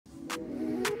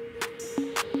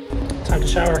Time to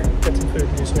shower, get some food,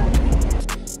 and do some walking.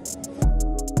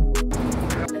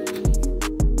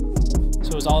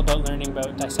 So it was all about learning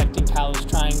about dissecting callus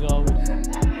triangle. Going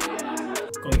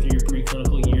through your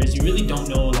preclinical years, you really don't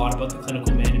know a lot about the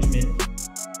clinical management.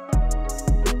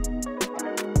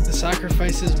 The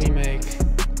sacrifices we make.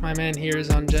 My man here is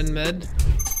on Gen Med.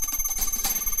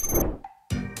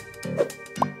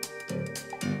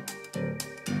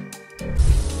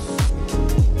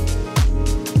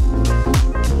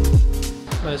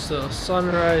 Nice little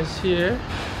sunrise here.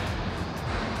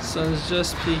 Sun's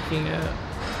just peeking out.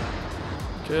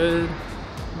 Good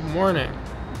morning.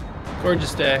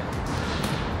 Gorgeous day.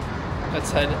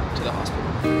 Let's head to the hospital.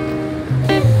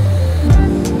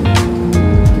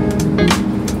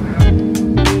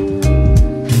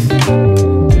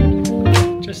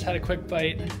 Just had a quick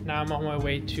bite. Now I'm on my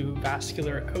way to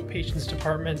vascular outpatients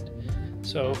department.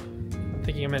 So I'm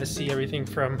thinking I'm gonna see everything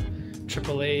from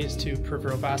AAAs to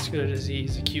peripheral vascular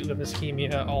disease, acute limb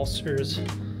ischemia, ulcers,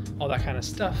 all that kind of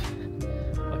stuff.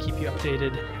 I'll keep you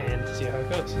updated and see how it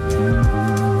goes.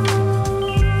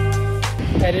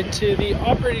 Headed to the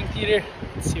operating theater.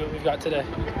 Let's see what we've got today.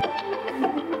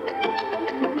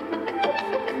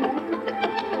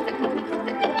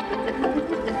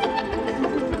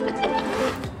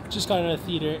 Just got out of the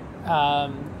theater.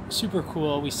 Super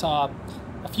cool. We saw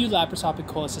a few laparoscopic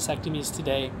cholecystectomies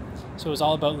today. So it was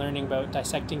all about learning about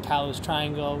dissecting callus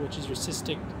triangle, which is your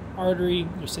cystic artery,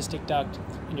 your cystic duct,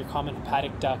 and your common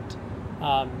hepatic duct.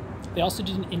 They also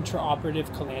did an intraoperative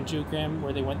cholangiogram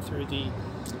where they went through the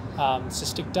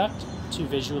cystic duct to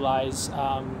visualize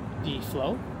the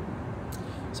flow.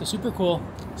 So super cool.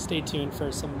 Stay tuned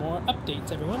for some more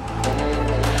updates, everyone.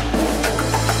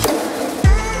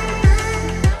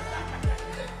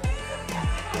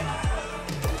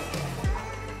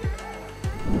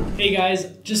 Hey guys,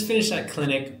 just finished that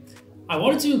clinic. I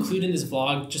wanted to include in this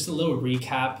vlog just a little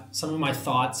recap, some of my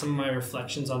thoughts, some of my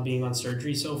reflections on being on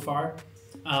surgery so far.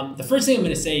 The first thing I'm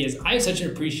going to say is I have such an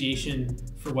appreciation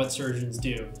for what surgeons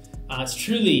do. It's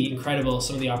truly incredible,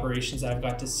 some of the operations that I've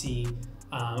got to see.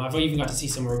 I've even got to see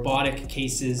some robotic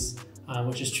cases,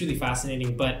 which is truly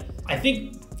fascinating. But I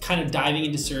think kind of diving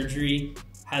into surgery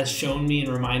has shown me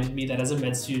and reminded me that as a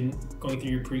med student going through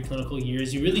your preclinical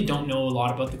years, you really don't know a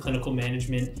lot about the clinical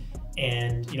management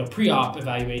and pre-op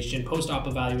evaluation, post-op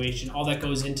evaluation, all that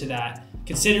goes into that.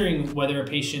 Considering whether a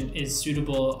patient is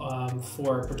suitable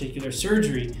for a particular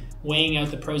surgery, weighing out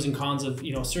the pros and cons of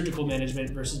surgical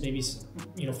management versus maybe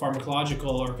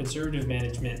pharmacological or conservative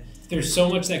management. There's so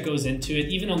much that goes into it.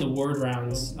 Even on the ward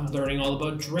rounds, learning all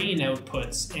about drain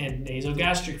outputs and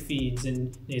nasogastric feeds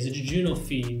and nasojejunal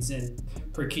feeds and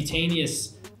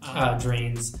percutaneous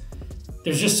drains.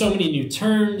 There's just so many new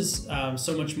terms,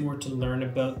 so much more to learn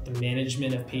about the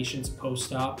management of patients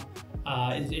post-op.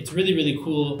 It's really, really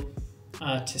cool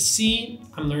to see.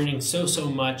 I'm learning so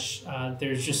much.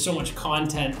 There's just so much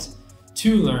content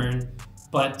to learn,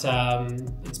 but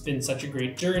it's been such a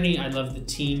great journey. I love the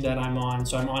team that I'm on.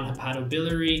 So I'm on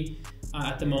hepatobiliary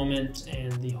at the moment,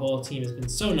 and the whole team has been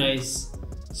so nice,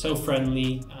 so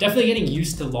friendly. Definitely getting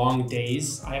used to long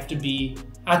days. I have to be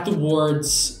at the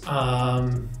wards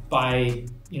by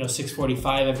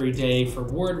 6:45 every day for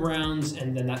ward rounds,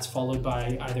 and then that's followed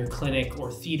by either clinic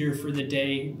or theater for the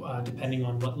day, depending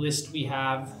on what list we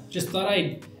have. Just thought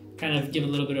I'd kind of give a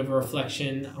little bit of a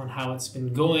reflection on how it's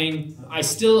been going. I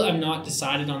still am not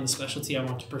decided on the specialty I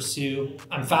want to pursue.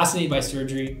 I'm fascinated by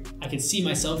surgery. I can see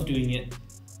myself doing it.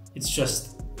 It's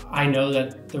just, I know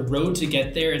that the road to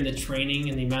get there and the training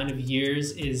and the amount of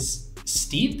years is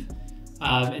steep.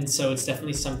 And so it's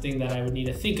definitely something that I would need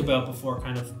to think about before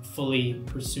kind of fully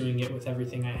pursuing it with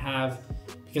everything I have.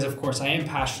 Because of course I am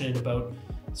passionate about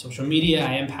social media,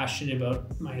 I am passionate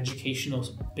about my educational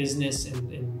business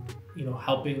and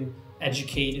helping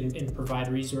educate and provide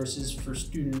resources for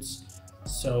students.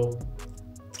 So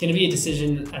it's gonna be a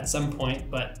decision at some point,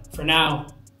 but for now,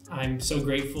 I'm so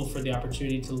grateful for the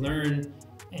opportunity to learn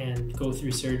and go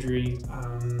through surgery.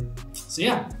 So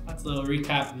yeah, that's a little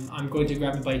recap. I'm going to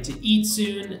grab a bite to eat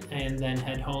soon and then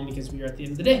head home because we are at the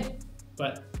end of the day.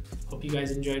 But hope you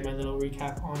guys enjoyed my little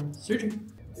recap on surgery.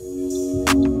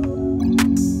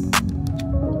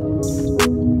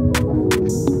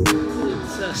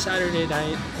 It's Saturday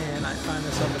night and I find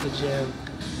myself at the gym.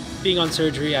 Being on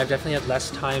surgery, I've definitely had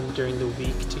less time during the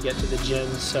week to get to the gym,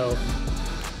 so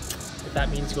if that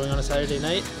means going on a Saturday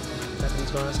night, that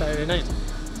means going on a Saturday night.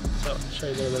 So I'll show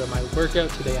you a little bit of my workout.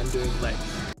 Today I'm doing legs.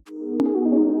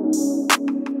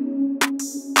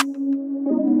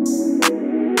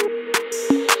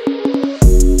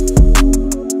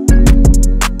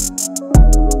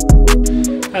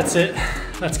 That's it.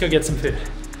 Let's go get some food.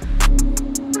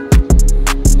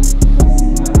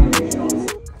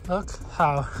 Look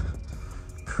how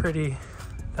pretty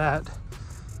that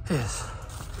is.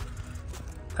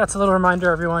 That's a little reminder,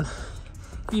 everyone.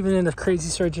 Even in a crazy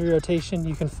surgery rotation,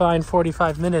 you can find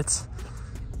 45 minutes,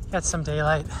 get some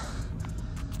daylight,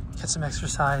 get some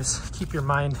exercise, keep your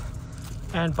mind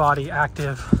and body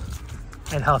active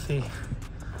and healthy.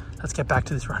 Let's get back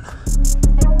to this run.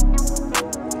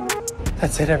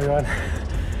 That's it, everyone.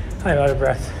 I'm out of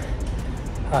breath.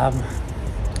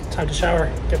 Time to shower,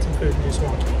 get some food, and do some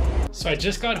walking. So I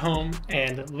just got home,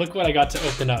 and look what I got to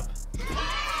open up.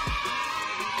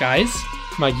 Guys,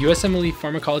 my USMLE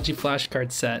pharmacology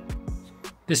flashcard set.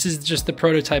 This is just the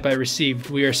prototype I received.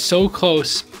 We are so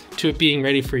close to it being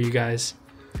ready for you guys.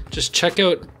 Just check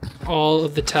out all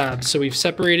of the tabs. So we've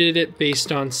separated it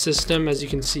based on system, as you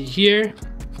can see here.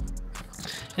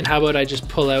 And how about I just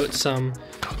pull out some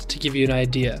to give you an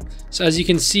idea. So as you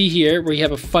can see here, we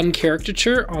have a fun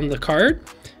caricature on the card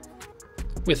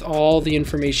with all the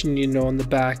information you know on the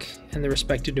back and the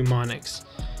respective mnemonics.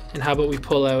 And how about we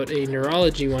pull out a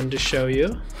neurology one to show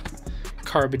you.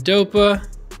 Carbidopa.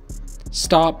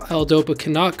 Stop, L-Dopa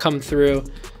cannot come through,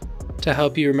 to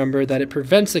help you remember that it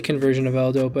prevents the conversion of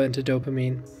L-Dopa into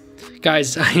dopamine.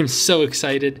 Guys, I am so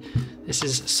excited. This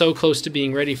is so close to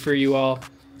being ready for you all.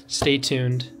 Stay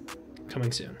tuned.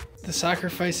 Coming soon. The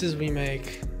sacrifices we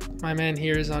make. My man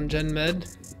here is on Gen Med,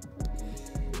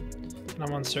 and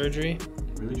I'm on surgery.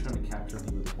 Really trying to capture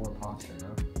me with poor posture,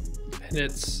 huh? And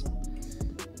it's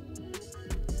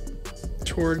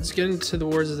towards getting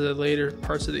towards the later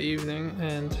parts of the evening.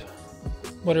 And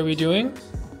what are we doing?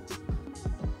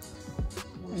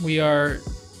 We are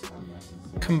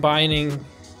combining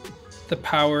the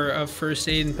power of first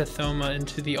aid and Pathoma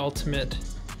into the ultimate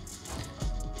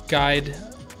guide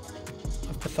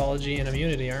of pathology and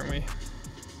immunity, aren't we?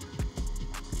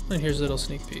 And here's a little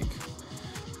sneak peek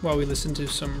while we listen to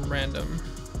some random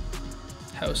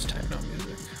house techno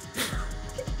music.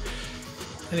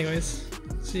 Anyways,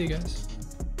 see you guys.